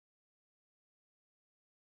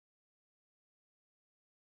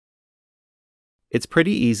It's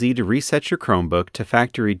pretty easy to reset your Chromebook to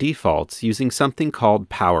factory defaults using something called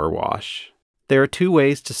Powerwash. There are two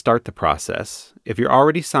ways to start the process. If you're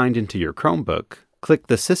already signed into your Chromebook, click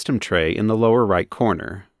the System tray in the lower right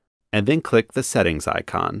corner, and then click the Settings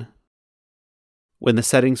icon. When the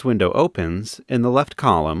Settings window opens, in the left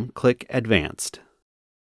column, click Advanced.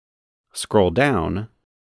 Scroll down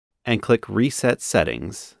and click Reset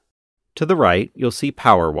Settings. To the right, you'll see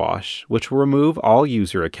Powerwash, which will remove all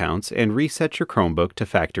user accounts and reset your Chromebook to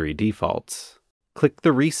factory defaults. Click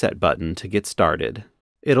the Reset button to get started.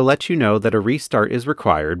 It'll let you know that a restart is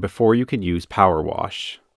required before you can use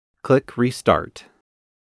Powerwash. Click Restart.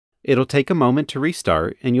 It'll take a moment to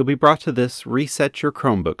restart, and you'll be brought to this Reset Your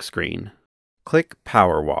Chromebook screen. Click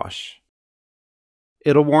Powerwash.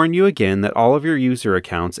 It'll warn you again that all of your user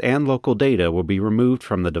accounts and local data will be removed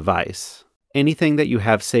from the device. Anything that you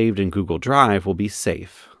have saved in Google Drive will be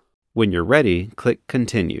safe. When you're ready, click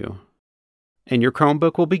Continue. And your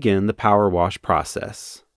Chromebook will begin the Powerwash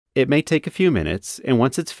process. It may take a few minutes, and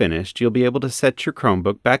once it's finished, you'll be able to set your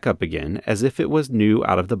Chromebook back up again as if it was new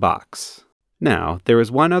out of the box. Now, there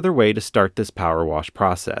is one other way to start this Powerwash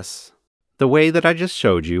process. The way that I just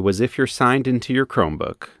showed you was if you're signed into your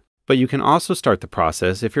Chromebook, but you can also start the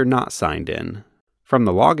process if you're not signed in. From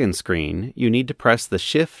the login screen, you need to press the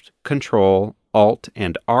Shift, Control, Alt,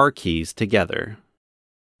 and R keys together,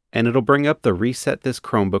 and it'll bring up the Reset This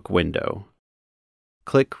Chromebook window.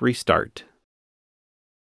 Click Restart,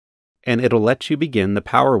 and it'll let you begin the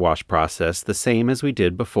Powerwash process the same as we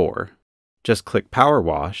did before. Just click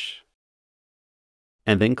Powerwash,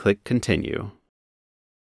 and then click Continue.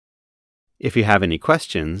 If you have any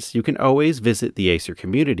questions, you can always visit the Acer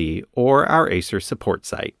community or our Acer support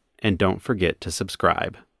site, and don't forget to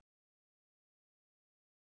subscribe.